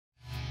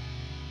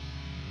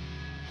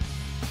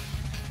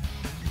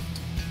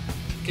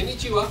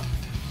Konnichiwa.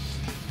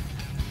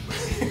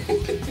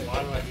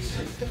 Why do I do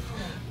that?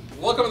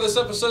 Welcome to this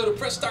episode of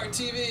Press Start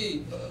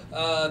TV.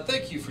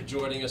 Thank you for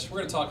joining us. We're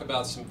going to talk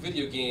about some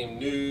video game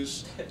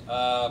news,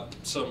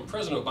 some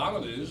President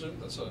Obama news.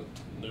 That's a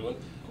new one.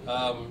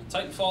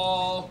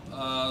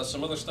 TitanFall,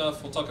 some other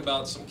stuff. We'll talk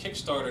about some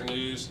Kickstarter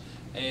news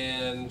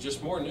and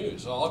just more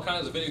news. All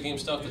kinds of video game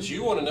stuff that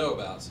you want to know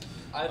about.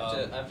 I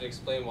have to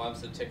explain why I'm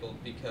so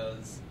tickled,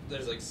 because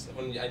there's like,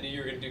 when I knew you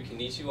were going to do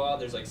Konnichiwa,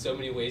 there's like so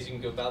many ways you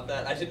can go about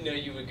that. I didn't know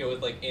you would go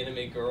with like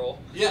anime girl.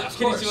 Yeah, of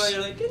course. Konnichiwa,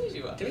 you're like,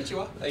 Konnichiwa.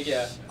 Konnichiwa. Like,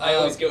 yeah, I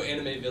always go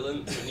anime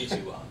villain,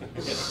 Konnichiwa.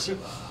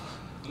 Konnichiwa.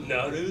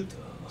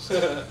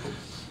 Naruto.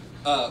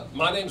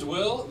 My name's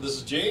Will. This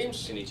is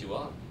James.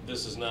 Konnichiwa.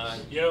 This is Nine.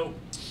 Yo,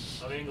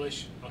 I'm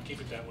English. I'll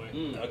keep it that way.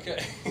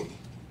 Okay.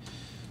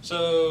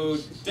 So,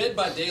 Dead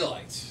by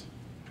Daylight.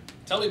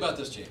 Tell me about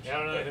this, James. Yeah, I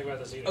don't know anything about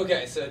this either.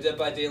 Okay, so Dead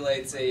by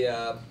Daylight's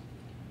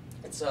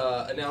it's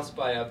announced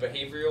by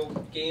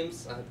Behavioral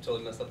Games. I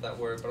totally messed up that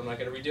word, but I'm not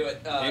going to redo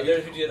it.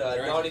 They're who did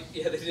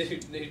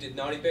they did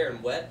Naughty Bear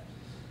and Wet.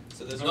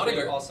 So those are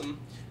pretty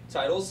awesome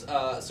titles.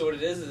 So what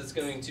it is it's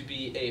going to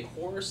be a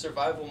horror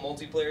survival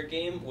multiplayer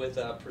game with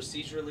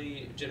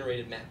procedurally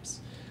generated maps.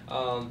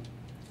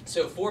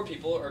 So 4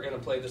 people are going to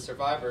play the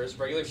survivors,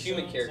 regular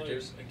human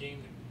characters. Like a game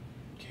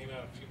that came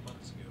out a few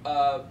months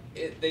ago.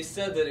 They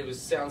said that it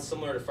sounds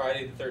similar to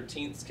Friday the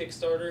 13th's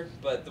Kickstarter,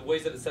 but the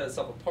ways that it set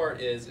itself apart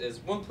is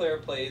one player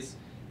plays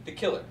the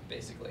killer,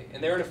 basically,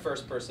 and they're in a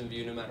first-person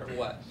view no matter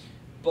what.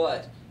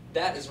 But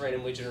that is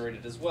randomly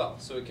generated as well,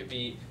 so it could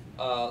be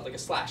like a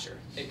slasher.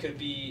 It could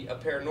be a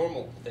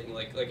paranormal thing,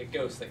 like a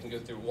ghost that can go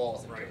through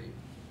walls and kill you.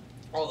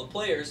 All the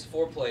players,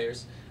 4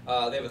 players,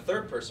 they have a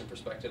third-person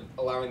perspective,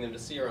 allowing them to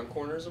see around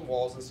corners and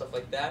walls and stuff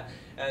like that.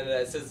 And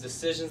it says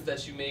decisions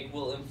that you make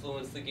will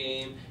influence the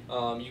game.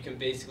 You can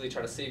basically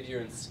try to save your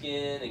own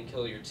skin and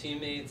kill your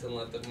teammates and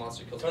let the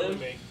monster kill them.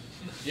 Me.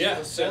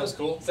 Yeah, sounds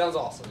cool. Sounds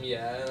awesome,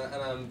 yeah,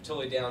 and I'm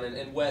totally down.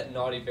 And Wet and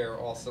Naughty Bear are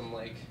awesome,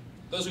 like,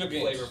 those are good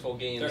games. flavorful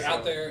games. They're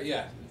out there,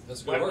 yeah.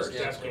 That's a good Wet word. was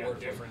Yeah, definitely word a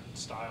different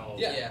style.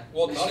 Yeah.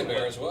 Well, Naughty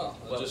Bear as well.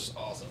 Well, Just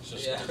awesome. It's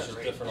just, Yeah. it's just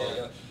Great. different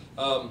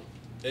altogether.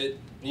 It,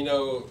 you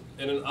know,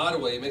 in an odd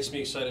way, it makes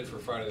me excited for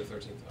Friday the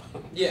 13th.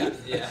 Yeah,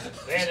 yeah.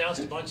 They announced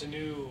a bunch of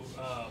new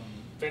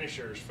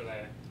finishers for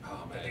that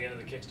at the end of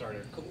the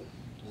Kickstarter. Cool.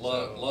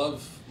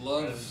 Love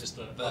just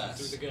the that.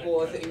 through the gut.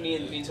 Well, I think me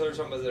and Tony were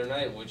talking about the other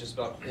night, which is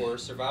about horror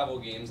survival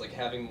games, like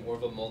having more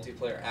of a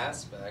multiplayer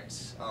aspect,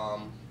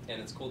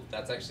 and it's cool that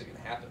that's actually going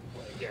to happen.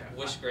 Like, Yeah.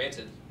 wish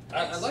granted.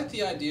 I like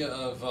the idea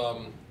of,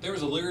 there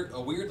was a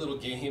weird little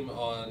game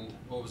on,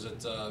 what was it,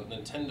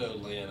 Nintendo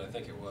Land, I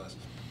think it was.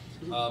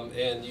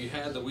 And you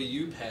had the Wii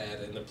U pad,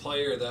 and the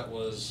player that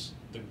was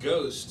the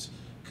ghost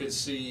could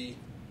see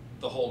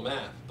the whole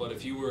map, but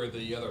if you were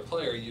the other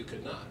player, you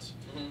could not.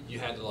 You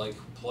had to like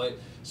play.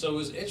 So it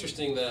was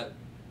interesting that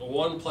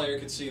one player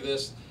could see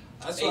this.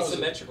 That's what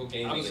Asymmetrical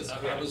gaming.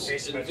 I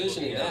was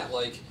envisioning that,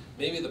 like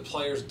maybe the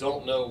players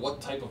don't know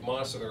what type of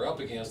monster they're up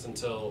against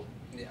until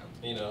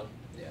you know.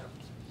 Yeah.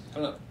 I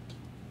don't know.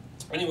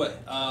 Anyway,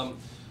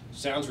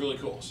 sounds really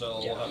cool. So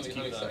Yeah, we'll have to I'm keep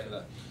an eye excited. for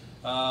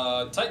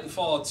that.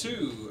 Titanfall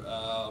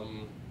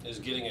 2 is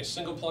getting a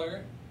single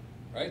player,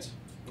 right?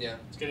 Yeah.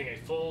 It's getting a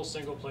full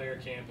single-player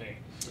campaign.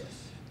 Yes.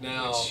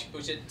 Now,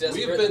 Which it we've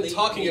desperately been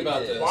talking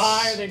about needed. this.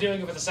 Why are they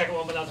doing it with the second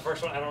one but not the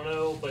first one? I don't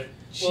know, but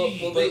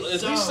Well, But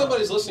at least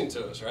somebody's listening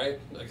to us, right?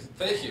 Like,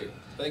 thank you.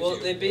 Thank Well,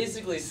 you. they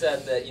basically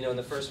said that, you know, in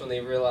the first one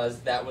they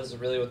realized that was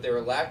really what they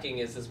were lacking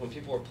is when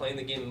people were playing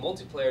the game in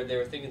multiplayer, they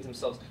were thinking to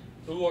themselves,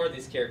 who are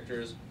these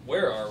characters?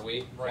 Where are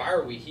we? Right. Why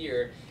are we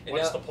here? And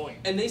what's now, the point?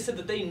 And they said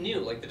that they knew,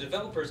 like the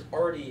developers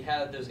already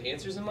had those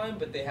answers in mind,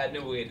 but they had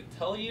no way to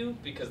tell you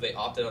because they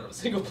opted out of a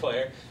single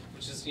player,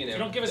 which is, you know, If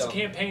you don't give us a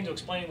campaign to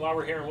explain why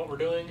we're here and what we're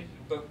doing,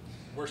 But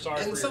we're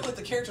sorry. And some like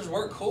the characters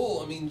weren't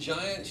cool. I mean,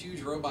 giant,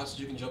 huge robots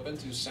that you can jump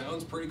into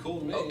sounds pretty cool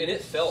to me. and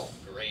it felt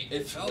great.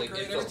 It felt Like,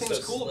 great. it felt Everything so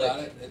was cool slick. about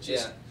it. It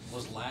just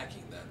was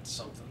lacking that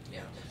something.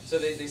 Yeah. So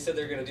they said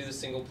they're going to do the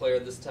single player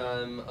this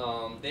time.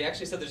 They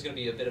actually said there's going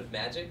to be a bit of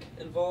magic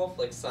involved,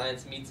 like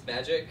science meets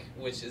magic,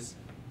 which is,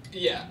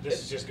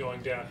 This is just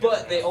going down.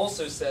 But they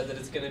also said that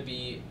it's going to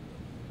be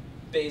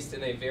based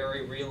in a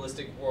very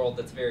realistic world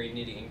that's very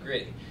nitty and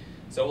gritty.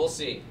 So we'll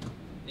see.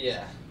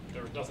 Yeah.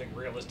 There was nothing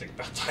realistic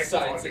about Titanfall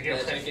Science to and begin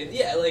magic. with. And,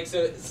 yeah, like,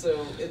 so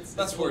it's...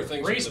 That's where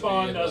things are Respawn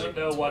gonna be in, doesn't like,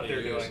 know what 20 they're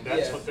years. doing.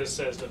 That's Yeah. what this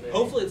says to me.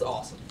 Hopefully it's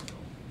awesome.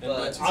 And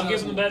But by I'll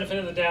give them the 2000 benefit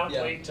of the doubt.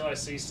 Yeah. Wait until I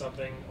see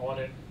something on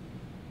it.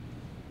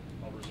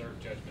 I'll reserve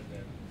judgment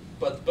then.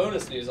 But the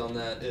bonus news on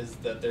that is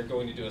that they're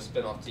going to do a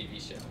spin-off TV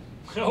show.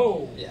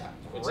 Oh, Yeah.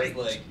 Which great. is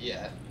like,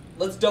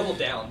 let's double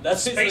down.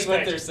 That's Space basically what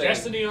Magic. they're saying.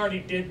 Destiny already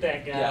did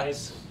that, Yeah.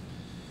 guys.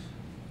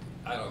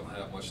 I don't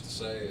have much to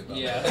say about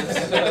Yeah.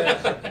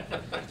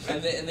 that.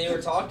 and they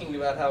were talking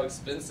about how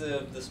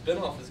expensive the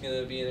spin-off is going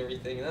to be and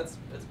everything, and that's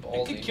It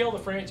ballsy. could kill the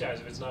franchise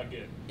if it's not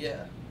good.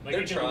 Yeah. Like,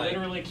 They're you can trying.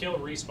 literally kill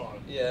Respawn.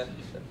 Yeah.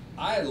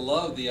 I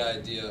love the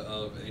idea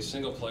of a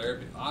single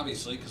player,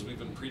 obviously, because we've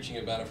been preaching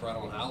about it for I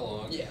don't know how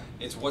long. Yeah.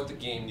 It's what the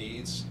game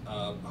needs.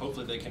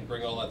 Hopefully they can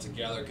bring all that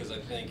together, because I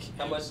think...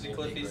 How much did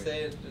Cliffy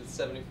say? It's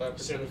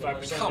 75%.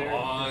 75%. Come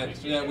on.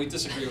 Yeah, we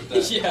disagree with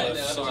that. Yeah, I Cliff.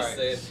 know, I'm Sorry. just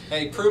saying.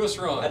 Hey, prove us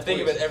wrong. I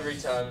think please. of it every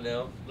time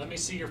now. Let me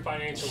see your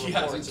financial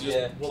Yeah, reports. just,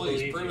 and we'll please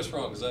believe prove you. us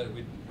wrong, because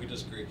we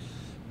disagree.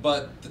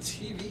 But the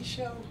TV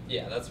show?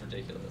 Yeah, that's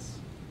ridiculous.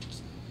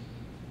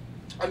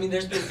 I mean,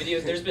 there's been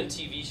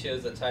TV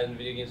shows that tied in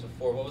video games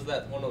before. What was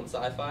that one on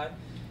Sci-Fi?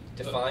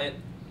 Defiant?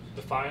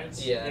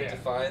 Defiance? Yeah,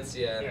 Defiance,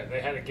 yeah. Yeah,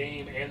 they had a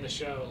game and the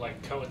show,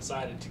 like,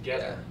 coincided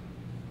together.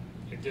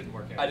 It didn't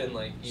work out. I didn't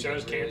like either,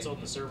 Shows really. canceled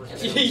and the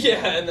servers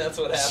Yeah, and that's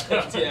what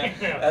happened. So, Yeah,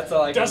 yeah. that's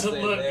all I can Doesn't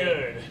say look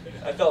there. good.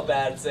 I felt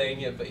bad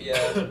saying it, but yeah,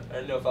 I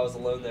don't know if I was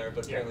alone there,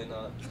 but apparently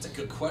not. That's a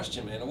good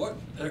question, man.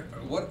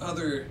 What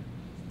other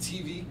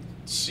TV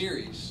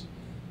series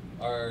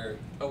are...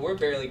 Oh, we're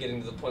barely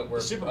getting to the point where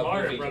The Super a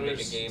Mario movie can make a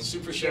Brothers game.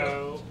 Super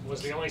show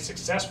was the only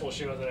successful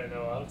show that I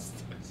know of.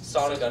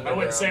 Sonic Underground. I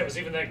wouldn't say it was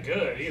even that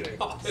good either.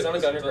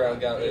 Sonic Underground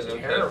got It was an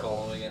okay terrible.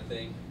 following, I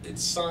think.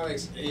 It's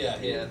Sonic's... Yeah.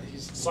 Yeah.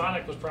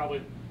 Sonic was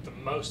probably the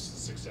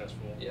most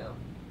successful. Yeah.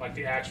 Like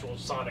the actual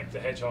Sonic the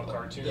Hedgehog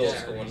cartoon. The old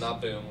series. school one,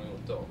 not Boom. We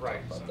don't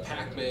Right, talk about that.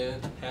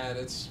 Pac-Man had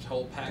its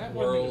whole That Pac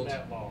wasn't even world.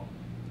 that long.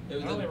 It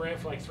It only ran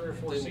for like 3 or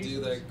 4 didn't seasons.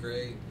 do that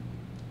great.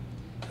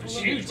 It was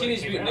Teenage huge when it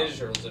came Mutant out. Ninja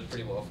Turtles did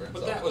pretty well for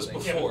itself. But that was I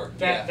think. Yeah, but before.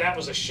 that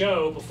was a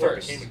show before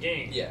First. it became a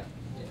game. Yeah.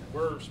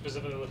 We're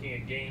specifically looking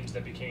at games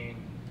that became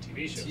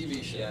TV shows. TV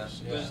shows. Yeah.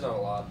 Yeah. There's not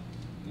a lot.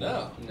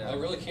 No, No. I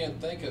really can't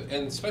think of,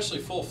 and especially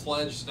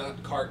full-fledged,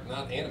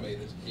 not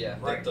animated. Yeah.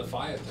 Right. The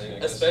Defiant thing, I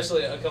guess.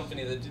 Especially a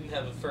company that didn't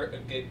have a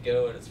good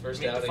go at its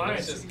first I mean, outing.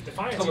 Defiance- It's just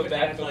Defiance coming even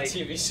back had, from like,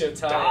 the TV show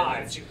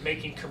time. Dodge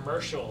making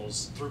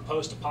commercials through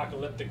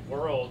post-apocalyptic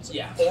worlds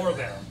Yeah. for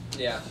them.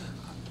 Yeah.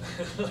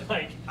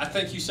 Like, I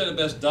think you said it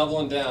best,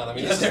 doubling down. I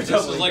mean, Yeah, this they're is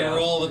doubling like down. a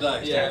roll of the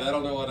dice, Yeah. dude. I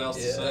don't know what else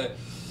to Yeah. say.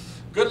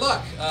 Good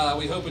luck.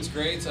 We hope it's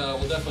great. We'll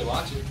definitely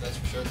watch it, that's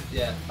for sure.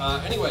 Yeah.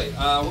 Anyway,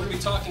 we're going to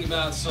be talking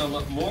about some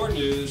more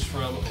news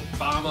from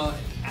Obama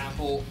and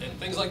Apple and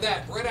things like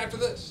that right after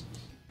this.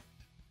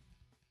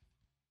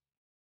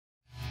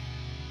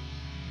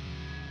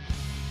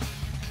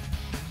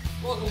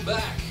 Welcome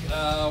back.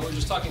 We're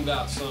just talking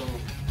about some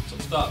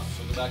stuff,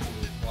 so go back and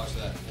watch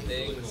that.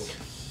 It was really cool.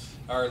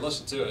 Or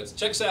listen to it.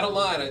 Check us out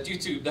online at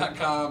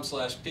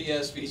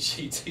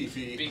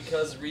youtube.com/PSVGTV.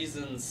 Because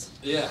reasons.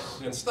 Yeah,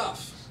 and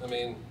stuff. I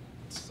mean,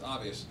 it's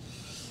obvious.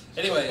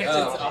 Anyway, It's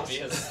obvious.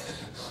 obvious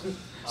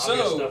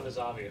So- stuff is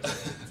obvious.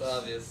 It's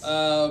obvious.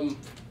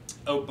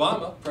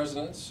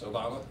 President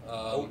Obama,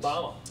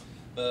 Obama.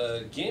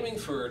 the Gaming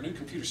for New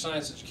Computer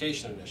Science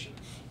Education Initiative.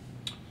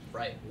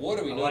 Right. What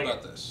do we I know like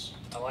about it. this?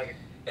 I like it.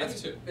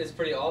 It's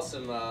pretty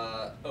awesome.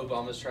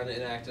 Obama's trying to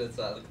enact a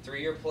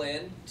 3-year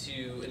plan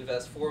to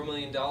invest $4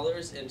 million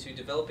into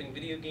developing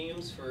video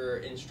games for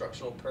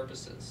instructional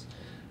purposes.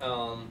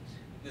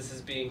 This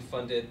is being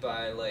funded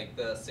by like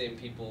the same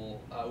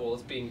people. Well,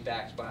 it's being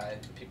backed by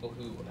the people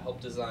who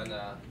helped design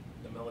The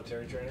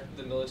military trainer.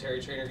 the military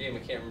trainer game. I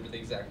can't remember the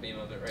exact name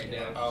of it right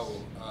now.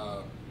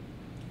 Oh,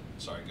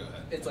 sorry, go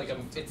ahead. It's like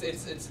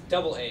it's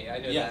double A. I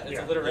know Yeah, that. It's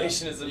yeah,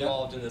 alliteration yeah, is yeah.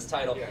 involved in this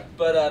title. Yeah.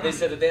 But they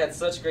said that they had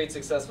such great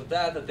success with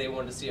that they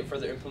wanted to see it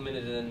further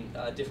implemented in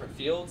different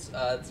fields.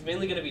 It's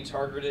mainly going to be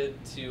targeted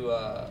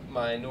to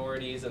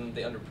minorities and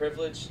the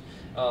underprivileged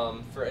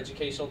for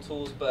educational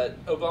tools.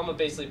 But Obama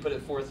basically put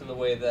it forth in the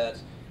way that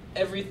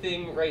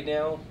everything right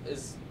now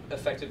is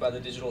affected by the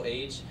digital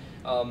age.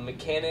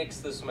 Mechanics.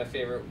 This is my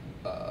favorite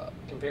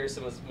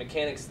comparison. Was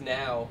mechanics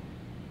now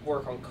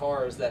work on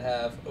cars that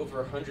have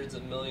over hundreds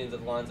of millions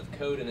of lines of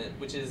code in it,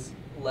 which is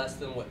less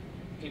than what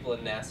people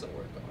at NASA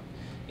work on.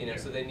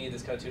 So they need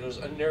this kind of tutors.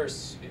 A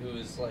nurse who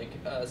is like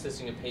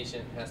assisting a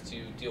patient has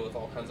to deal with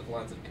all kinds of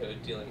lines of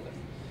code dealing with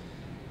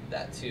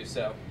that too.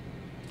 So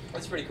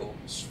it's pretty cool.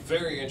 It's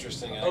very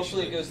interesting, actually.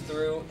 Hopefully it goes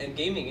through, and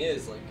gaming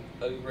is like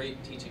a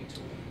great teaching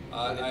tool.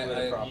 when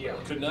implemented properly. yeah.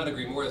 Could not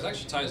agree more. This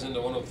actually ties into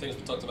one of the things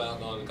we talked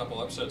about on a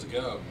couple episodes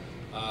ago.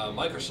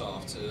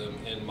 Microsoft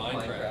and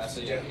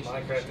Minecraft. Yeah,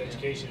 Minecraft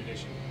Education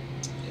Edition.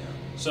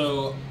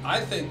 So I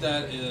think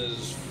that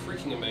is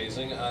freaking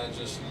amazing. I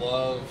just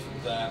love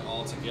that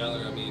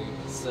altogether. I mean,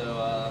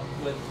 So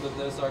with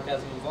no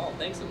sarcasm involved,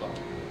 thanks Obama.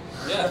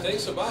 yeah,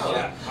 thanks Obama.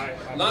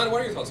 Yeah, Nine,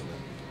 what are your thoughts on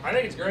that? I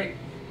think it's great.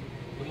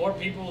 The more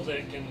people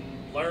that can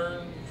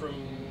learn from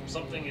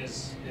something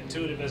as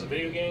intuitive as a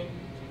video game,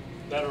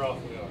 better off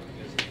we are.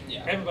 Because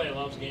Yeah. everybody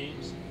loves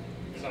games.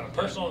 There's not a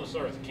person on this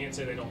earth that can't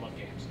say they don't love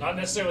games. Not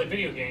necessarily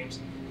video games,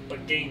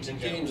 but games in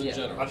general. Games in Yeah.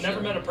 general. I've never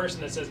sure. met a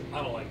person that says,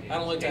 I don't like games. I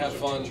don't like to Games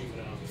have are fun. too juvenile."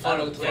 I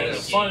don't play And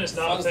no fun games. is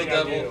not Fun's a the thing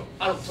I devil.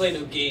 I don't play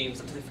no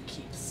games. I play for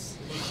keeps.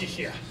 do.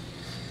 Yeah.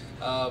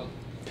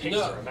 Pigs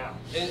No, are a mouth.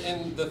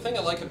 and the thing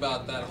I like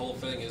about that whole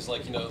thing is,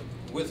 like,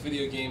 with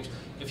video games,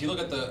 if you look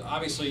at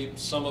obviously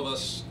some of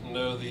us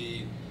know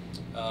the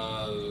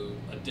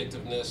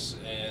addictiveness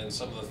and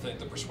some of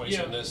the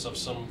persuasiveness of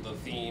some of the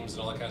themes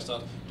and all that kind of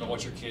stuff. Don't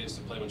want your kids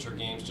to play mature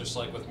games, just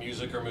like with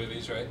music or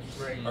movies, right?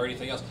 Or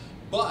anything else.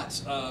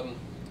 But on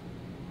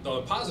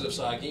the positive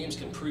side, games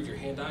can improve your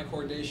hand-eye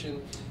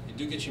coordination. They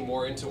do get you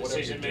more into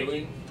whatever you're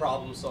doing.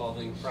 Problem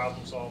solving.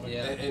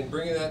 Yeah. And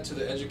bringing that to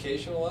the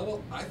educational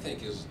level, I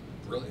think is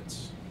brilliant.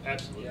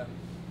 Absolutely. Yeah.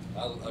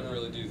 I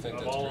really do think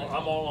I'm that's great.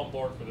 I'm all on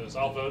board for this.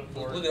 I'll vote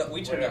for Look it. at that.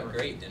 We turned out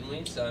great, didn't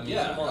we? So I mean,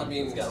 Yeah, I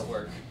mean, it's got to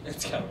work.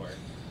 It's got to work.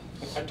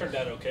 I turned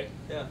out okay.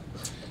 Yeah.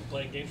 I've been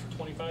playing games for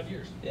 25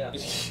 years. Yeah.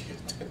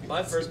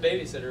 My first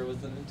babysitter was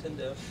the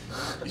Nintendo.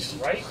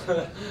 Right?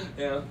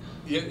 Yeah.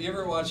 You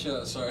ever watch,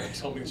 sorry, I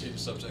don't mean to change the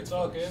subject. It's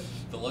all good.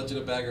 The Legend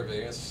of Bagger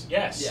Vance?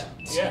 Yes. Yeah.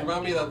 Yeah.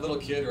 Remind me of that little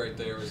kid right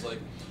there who was like,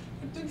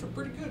 things were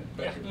pretty good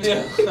back in the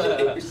Yeah.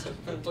 day.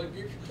 It's like,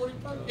 you're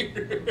 25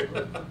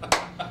 years.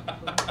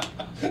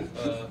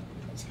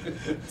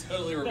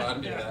 Totally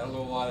reminded me of that. I don't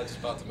know why that's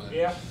about to matter.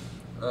 Yeah.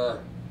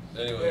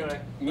 Anyway,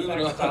 moving back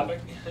to on. topic.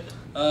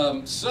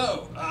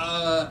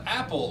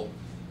 Apple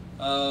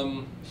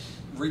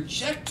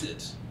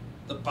rejected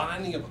the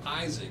Binding of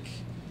Isaac.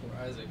 Poor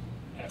Isaac.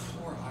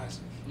 Poor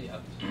Isaac. Yeah.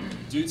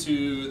 Due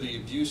to the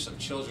abuse of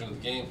children in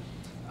the game.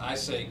 I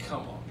say,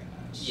 come on,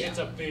 guys. It's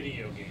a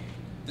video game.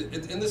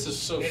 And this is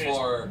so It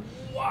far is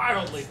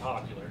wildly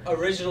popular.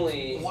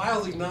 Originally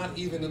wildly not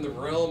even in the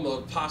realm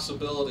of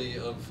possibility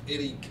of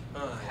any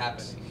kind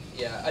happening.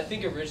 Yeah, I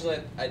think originally,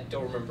 I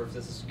don't remember if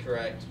this is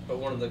correct, but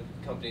one of the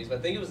companies, but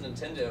I think it was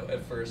Nintendo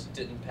at first,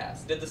 didn't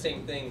pass. Did the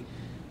same thing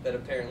that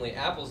apparently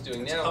Apple's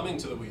doing It's now. coming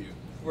to the Wii U.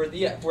 Where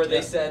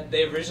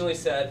they originally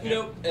said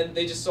nope, and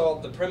they just saw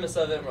the premise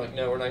of it and were like,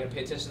 no, we're not going to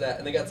pay attention to that,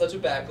 and they got such a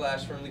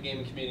backlash from the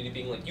gaming community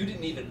being like, you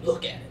didn't even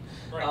look at it.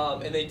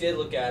 Right. And they did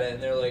look at it,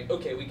 and they're like,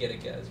 okay, we get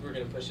it, guys, we're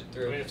going to push it I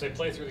through. mean, if they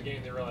play through the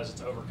game, they realize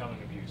it's overcoming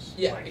abuse.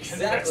 Yeah, like,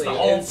 exactly. That's the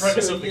whole And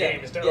premise so, of the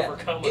game is to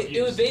overcome abuse.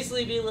 It would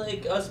basically be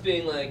like us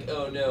being like,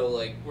 oh no,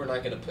 like we're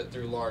not going to put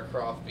through Lara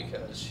Croft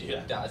because she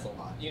dies a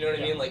lot. You know what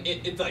I mean? Like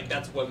it's like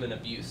that's women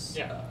abuse.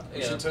 Yeah.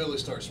 We should totally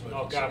start smoking.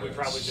 Oh god, we cigarettes.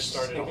 probably just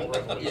started a whole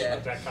revolution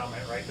with that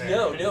comment right there.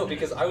 No,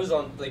 because I was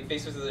on like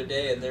Facebook the other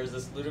day and there was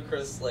this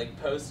ludicrous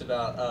like post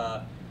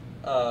about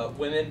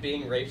women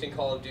being raped in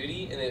Call of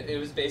Duty, and it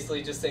was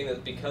basically just saying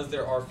that because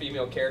there are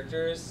female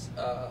characters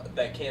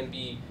that can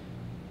be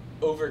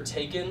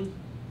overtaken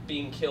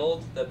being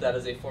killed, that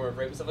is a form of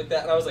rape and stuff like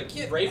that. And I was like,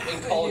 rape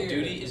in Call of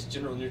Duty is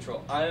gender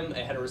neutral. I'm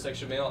a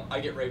heterosexual male. I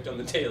get raped on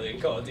the daily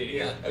in Call of Duty.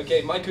 Yeah.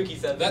 Okay, my cookie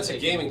said That's a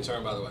gaming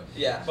term, by the way.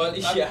 Yeah. But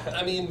yeah.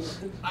 I mean,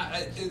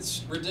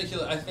 it's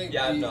ridiculous. I think.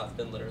 Yeah, I've not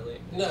been literally.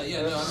 No, I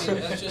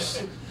mean that's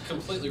just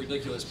completely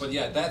ridiculous. But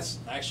yeah, that's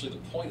actually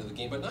the point of the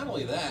game. But not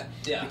only that,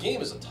 the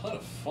game is a ton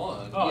of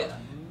fun. Oh, yeah.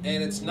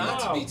 And it's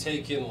not to be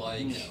taken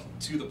like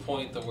to the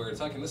point that we're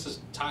talking. This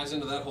ties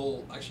into that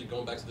whole actually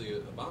going back to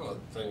the Obama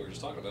thing we were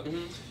just talking about.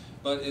 Mm-hmm.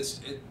 But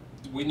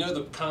we know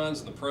the cons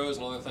and the pros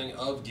and all that thing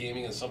of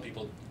gaming, and some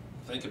people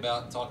think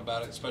about and talk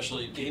about it,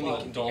 especially people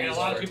that don't. And a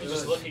lot of people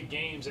just look at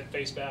games at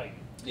face value.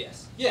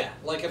 Yes. Yeah,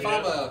 like if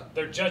I'm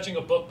they're judging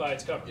a book by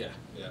its cover. Yeah.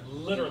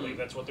 Literally,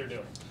 that's what they're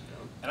doing.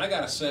 And I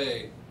gotta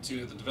say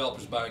to the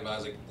developers Binding of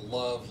Isaac,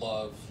 love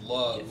Love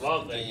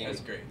the that. game.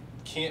 That's great.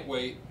 Can't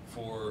wait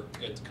for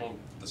it to come,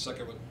 the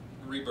second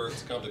rebirth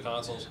to come to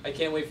consoles. I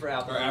can't wait for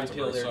Apple to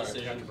repeal their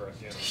decision.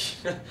 Afterbirth,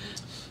 yeah.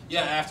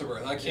 Yeah,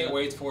 Afterbirth. I can't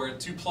wait for it.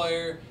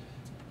 2-player.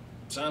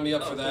 Sign me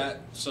up for that.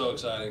 So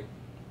exciting.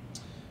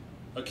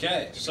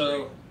 Okay,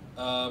 so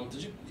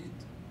did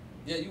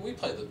you? We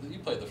played you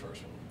played the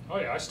first one. Oh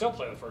yeah, I still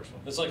play the first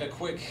one. It's like a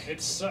quick.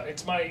 It's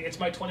my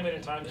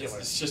 20-minute time killer.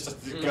 It's just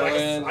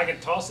a I can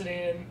toss it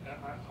in.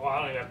 Well, I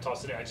don't even have to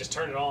toss it in. I just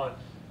turn it on,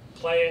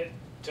 play it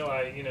till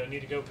I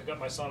need to go pick up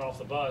my son off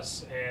the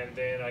bus, and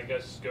then I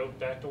just go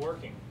back to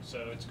working.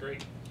 So it's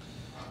great.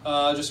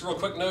 Just a real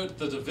quick note: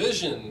 The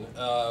Division,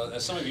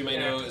 as some of you may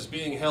know, is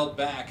being held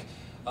back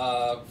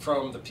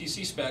from the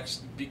PC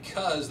specs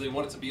because they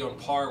want it to be on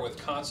par with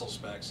console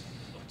specs.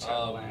 Which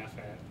I laugh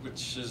at.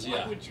 Which is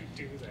Why would you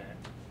do that?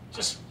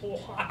 Just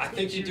why? I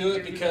think you do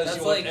it because That's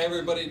you want like-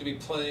 everybody to be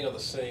playing on the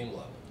same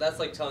level. That's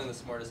like telling the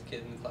smartest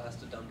kid in the class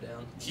to dumb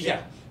down.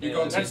 Yeah, you're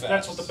going too fast.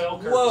 That's what the bell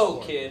curve Whoa,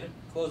 is for. kid.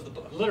 Close the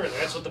book. Literally,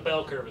 that's what the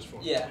bell curve is for.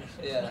 Yeah,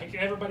 yeah. Like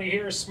everybody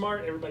here is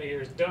smart, everybody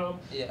here is dumb.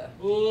 Yeah.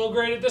 We'll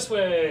grade it this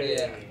way.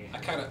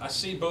 Yeah. I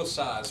see both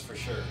sides for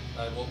sure.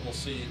 We'll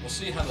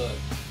see how the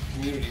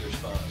community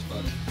responds.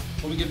 But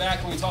when we get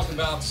back and we talk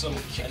about some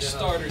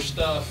Kickstarter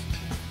stuff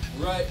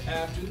right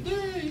after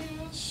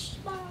this.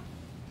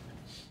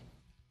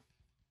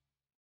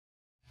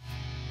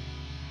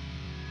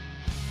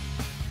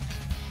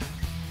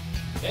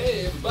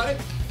 Hey everybody,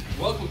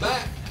 welcome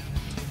back.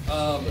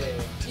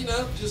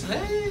 Just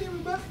hey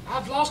everybody.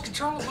 I've lost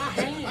control of my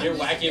hand. Your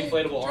wacky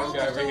inflatable arm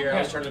guy over here. I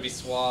was trying to be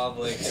suave,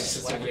 like it's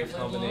just a Wacky weird inflatable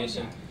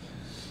combination.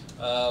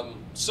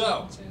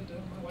 So,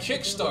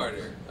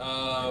 Kickstarter.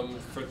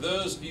 For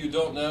those of you who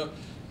don't know,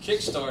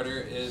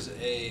 Kickstarter is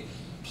a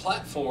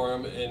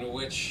platform in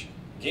which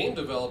game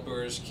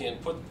developers can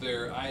put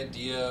their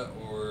idea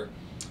or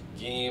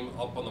game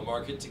up on the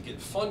market to get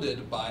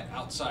funded by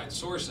outside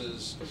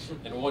sources,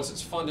 and once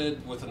it's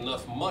funded with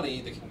enough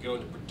money, they can go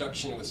into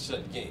production with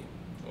said game.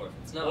 Or if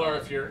it's not. Or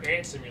if you're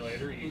Ant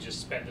Simulator, you just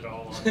spend it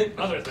all on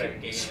other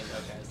things.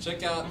 Okay.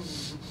 Check out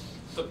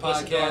the Listen to our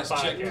podcast,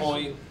 podcast.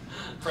 Checkpoint,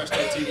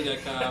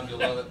 PressTV.com, you'll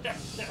love it.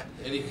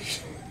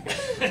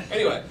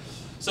 Anyway,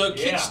 so Yeah.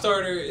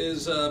 Kickstarter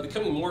is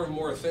becoming more and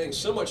more a thing,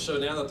 so much so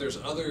now that there's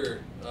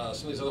other, some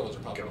of these other ones are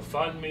popping up.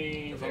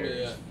 GoFundMe, GoFundMe, there's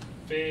yeah.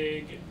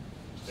 Fig,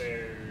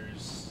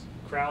 there's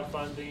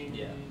crowdfunding.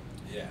 Yeah.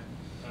 Yeah.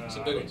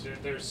 Some I big mean, ones.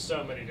 there's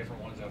so many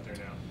different ones out there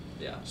now.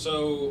 Yeah.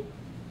 So,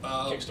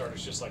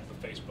 Kickstarter's just like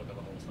the Facebook of the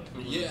whole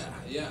thing.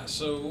 yeah.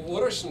 So,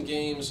 what are some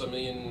games? I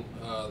mean,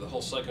 the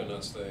whole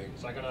Psychonauts thing.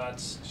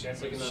 Psychonauts,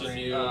 Shenmue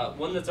Psychonauts. 3.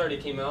 One that's already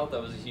came out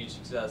that was a huge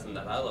success and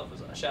that I love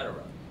was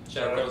Shadowrun.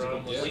 Shadowrun was a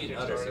Shadowrun was complete and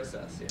utter Kickstarter.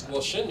 success. Yeah.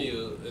 Well,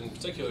 Shenmue in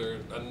particular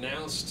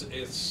announced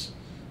its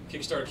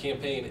Kickstarter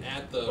campaign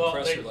at the Well,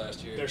 presser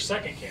last year. Their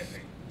second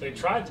campaign. They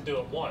tried to do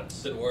it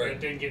once. Didn't work. And it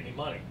didn't get any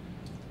money.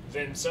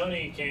 Then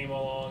Sony came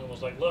along and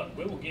was like, look,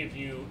 we will give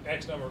you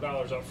X number of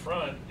dollars up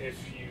front if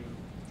you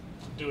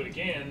do it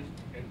again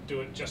and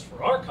do it just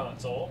for our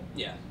console,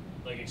 Yeah.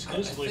 like I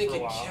exclusively think for a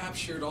it while.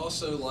 captured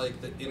also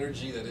like the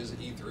energy that is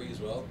E3 as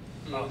well.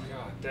 Oh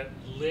god, that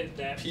lit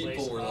that place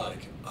People were up.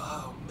 like,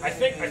 "Oh man!" I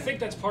think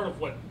that's part of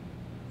what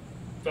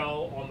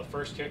fell on the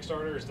first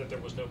Kickstarter is that there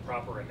was no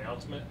proper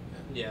announcement.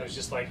 Yeah. It was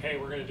just like, hey,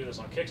 we're going to do this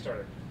on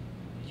Kickstarter.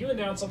 You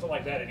announce something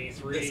like that at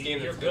E3, This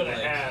game you're that's going been,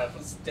 to like, have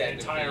the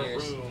stagnant for entire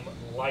years. room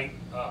light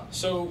up.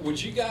 So,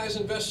 would you guys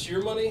invest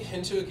your money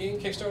into a game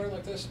Kickstarter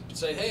like this?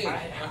 Say, "Hey, I I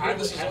heard would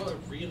this is have to on."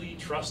 really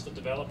trust the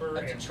developer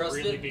Have to and trust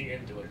really it. be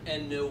into it.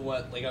 And know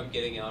what like I'm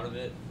getting out of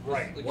it.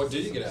 Right. Like, What do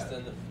to you get some out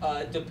of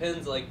extent. It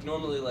depends. Like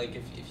normally, like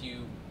if you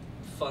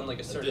fund like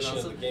a certain Edition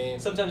amount, of the game.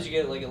 sometimes you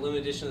get like a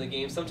limited edition of the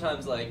game.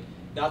 Sometimes like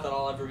not that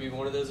I'll ever be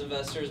one of those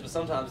investors, but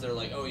sometimes they're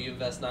like, oh, you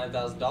invest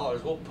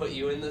 $9,000, we'll put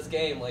you in this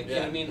game. Like you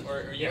know what I mean?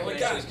 Or you Yeah, can we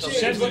got actually it. come-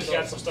 James, Shenmue's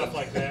got some stuff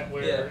like that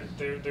where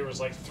Yeah. there was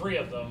like 3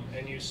 of them,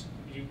 and you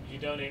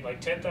donate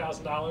like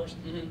 $10,000.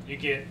 Mhm. You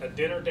get a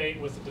dinner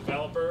date with the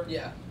developer,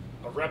 Yeah.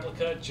 a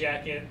replica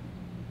jacket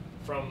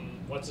from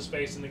what's the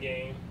space in the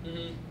game,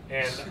 Mm-hmm.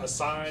 and a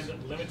signed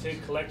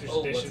limited collector's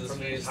Oh, edition what's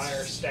from the his face?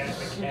 entire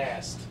staff and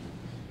cast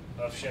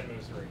of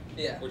Shenmue 3.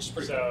 Yeah. Which is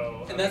pretty cool.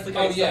 So And that's the Oh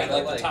kind of yeah, stuff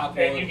I like the top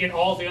and one. you get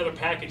all the other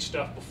package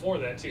stuff before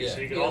that too. Yeah.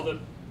 So you get Yeah. all the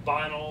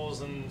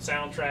vinyls and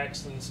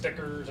soundtracks and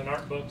stickers and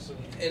art books and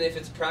And if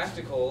it's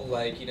practical,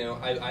 like, you know,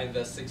 I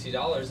invest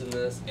 $60 in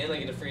this, and I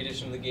get a free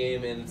edition of the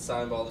game, and it's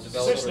signed by all the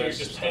developers. essentially you're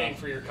just and paying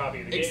stuff. for your copy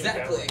of the game.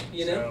 Exactly, that way.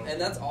 you know, So and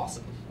that's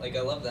awesome. Like,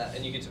 I love that,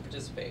 and you get to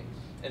participate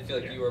and feel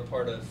like Yeah. you were a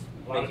part of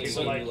a lot of making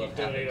people a like game you you love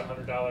donate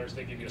happen. $100,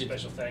 they give you a Get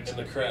special thanks in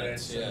in the the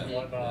credits credits, and yeah.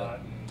 whatnot.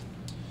 And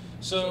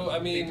So, I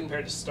be mean,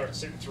 prepared to start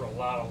sitting through a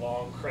lot of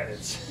long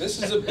credits.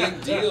 this is a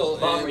big deal.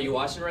 Mom, and- are you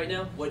watching right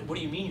now? What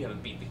do you mean you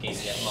haven't beat the game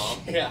yet, Mom?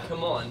 Yeah.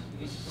 Come on.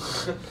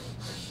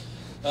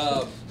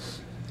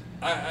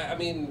 I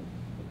mean,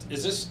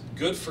 is this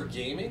good for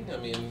gaming? I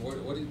mean, what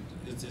do you,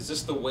 is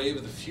this the wave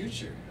of the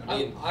future? I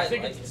mean, I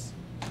think like it's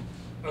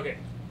okay.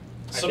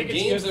 I Some think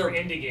it's games good that for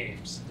are- indie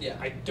games. Yeah.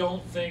 I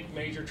don't think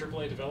major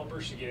AAA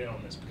developers should get in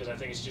on this because I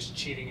think it's just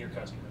cheating your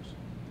customers.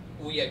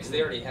 Well, yeah, because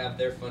they already have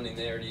their funding.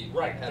 They already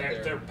Right,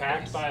 have they're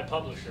backed base. by a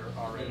publisher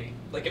already.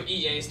 Like if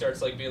EA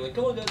starts like being like,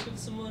 "Come on, guys, give us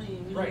some money."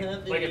 We Right, don't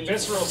have like any." if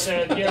Visceral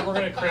said, "Yeah, we're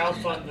going to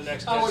crowdfund the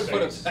next I Dead would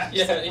put it Space." back.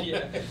 Yeah,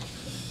 yeah.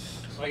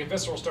 Like if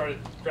Visceral started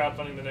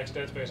crowdfunding the next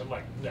Dead Space, I'm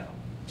like, no,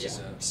 just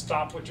Yeah.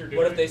 stop what you're doing.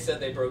 What if they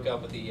said they broke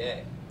up with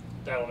EA?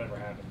 That'll never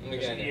happen.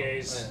 Because Okay, I know,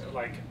 EA's I know.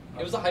 like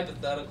It was a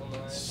hypothetical,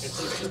 nice. Just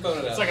throwing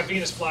it it's out. like a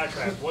Venus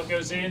flytrap. What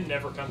goes in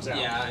never comes out.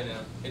 Yeah, I know.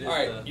 It is All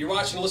right, you're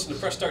watching and listening to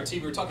Fresh Start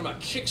TV. We're talking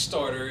about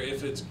Kickstarter,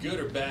 if it's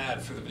good or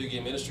bad for the video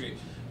game industry.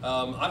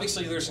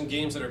 Obviously, there's some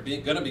games that are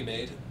going to be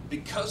made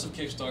because of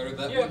Kickstarter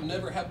that Yeah. would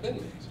never have been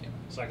made.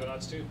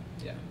 Psychonauts 2.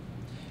 Yeah.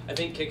 I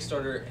think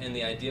Kickstarter and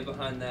the idea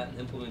behind that and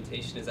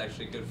implementation is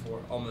actually good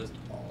for almost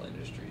all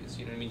industries.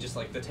 You know what I mean? Just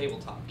like the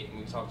tabletop game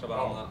we talked about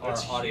on our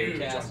that's audio huge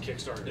cast. on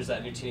Kickstarter. There's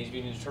that new Teenage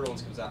Mutant Ninja Turtle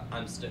ones comes out.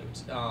 I'm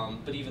stoked.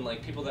 But even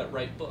like people that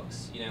write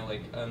books, you know,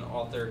 like an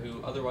author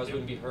who otherwise Yep.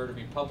 wouldn't be heard or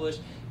be published,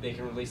 they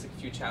can release like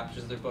a few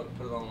chapters of their book,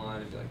 put it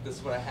online, and be like, "This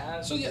is what I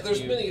have." So yeah,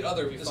 there's You- many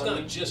other. you It's fund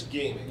not me. just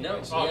gaming. No.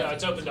 Right? So Oh you no, have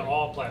it's to- open to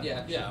all platforms.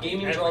 Yeah, Yeah.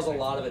 gaming draws a Everything.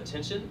 lot of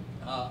attention,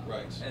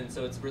 Right. and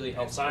so it's really And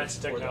helpful. science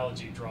and for them.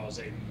 technology draws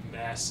a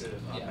massive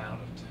Yeah.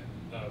 amount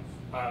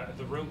of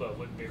the Roomba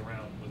wouldn't be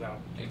around without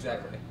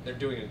Exactly. They're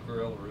doing a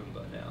grill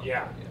Roomba now.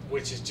 Yeah,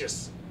 which is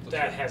just Looks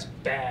that like- has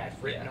bad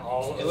written Yeah.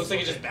 all. It looks like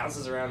it over just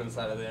bounces around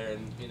inside of there,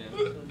 and you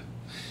know.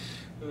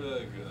 Oh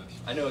gosh.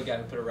 I know a guy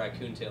who put a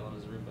raccoon tail on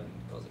his Roomba and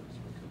he calls it his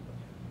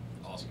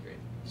Roomba. Awesome. Great.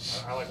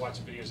 I like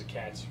watching videos of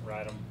cats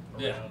ride them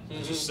around. Yeah.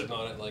 Mhm. Just sitting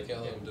on it like, yeah,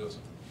 let him do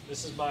something.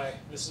 This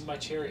is my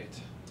chariot.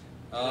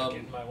 Do not get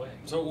in my way.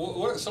 So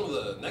what are some of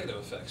the negative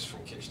effects from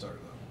Kickstarter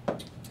though?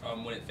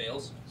 When it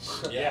fails.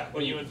 Yeah,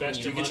 when you invest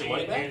you your get money your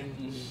money back?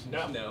 in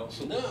no. No.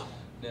 No.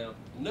 No.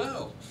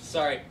 No.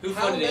 Sorry. Who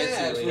How funded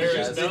bad? it? There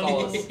is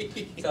no-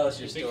 Tell us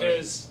your story.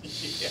 Because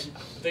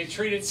they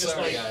treat it just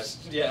Sorry, like guys.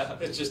 Yeah.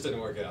 It just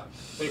didn't work out.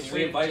 they We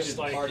treat it invited you just to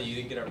the like party. You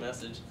didn't get our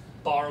message.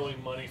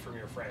 borrowing money from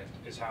your friend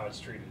is how it's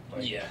treated.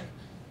 Like, Yeah.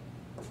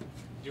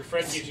 your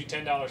friend gives you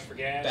 $10 for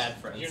gas. Bad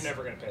friends. You're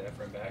never going to pay that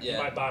friend back. Yeah.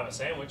 You might buy him a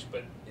sandwich,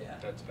 but Yeah.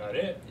 that's about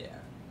it. Yeah.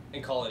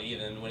 And call it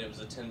even when it was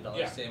a $10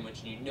 Yeah. sandwich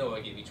and you know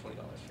I gave you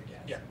 $20 for gas.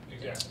 Yeah,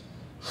 exactly.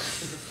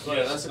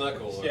 Yeah, that's not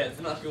cool. Yeah, it's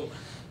not cool.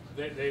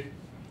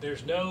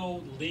 There's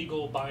no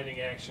legal binding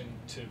action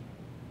to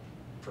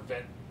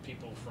prevent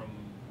people from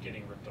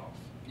getting ripped off.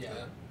 Yeah.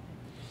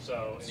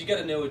 So So you got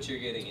to know what you're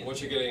getting into.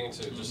 What you're getting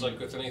into, just like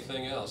with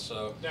anything else.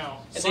 So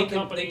now, And some they can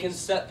companies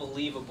set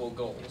believable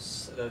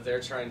goals that they're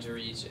trying to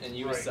reach, and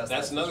you Right. assess.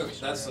 that's that another.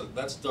 situation, right?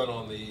 That's done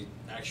on the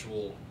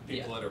actual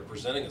people Yeah. that are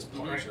presenting as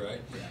players,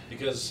 right? Yeah.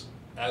 Because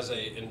as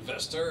a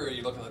investor,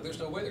 you're looking like there's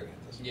no way they're gonna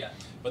hit this. Yeah.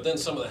 But then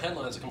some of the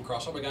headlines that come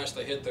across, oh my gosh,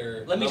 they hit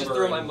their. Let me just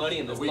number throw my money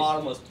in a this week.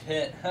 bottomless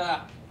pit.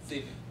 Ha! See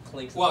if it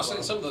clinks. Well, at the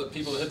I some bottom. of the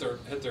people that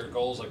hit their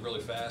goals like really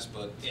fast,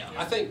 but Yeah.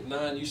 I think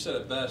you said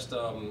it best.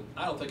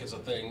 I don't think it's a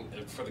thing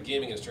for the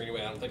gaming industry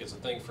anyway. I don't think it's a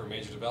thing for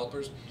major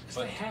developers. 'cause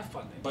But they have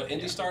funding. but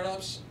indie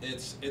startups,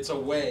 it's a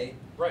way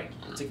Right.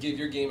 to give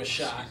your game a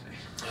shot,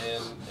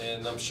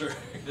 and I'm sure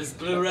This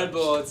blue Red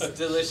Bull, it's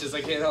delicious. I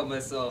can't help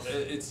myself.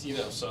 it's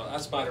so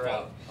that's my Better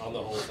thought on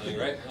the whole thing,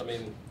 right? I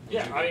mean,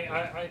 Yeah,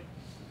 I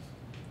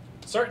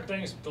certain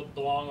things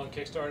belong on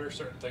Kickstarter,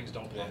 certain things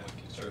don't belong Yeah, on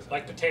Kickstarter. sure.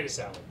 Like potato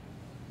salad.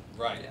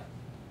 right. Yeah.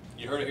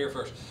 You heard it here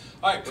first.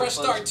 All right, Good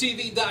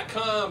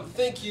PressStartTV.com.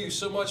 Thank you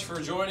so much for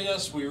joining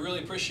us. We really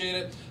appreciate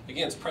it.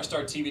 Again, it's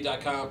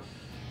PressStartTV.com.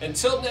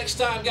 Until next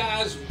time,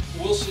 guys,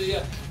 we'll see you.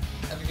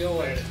 Have a good one.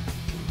 Later.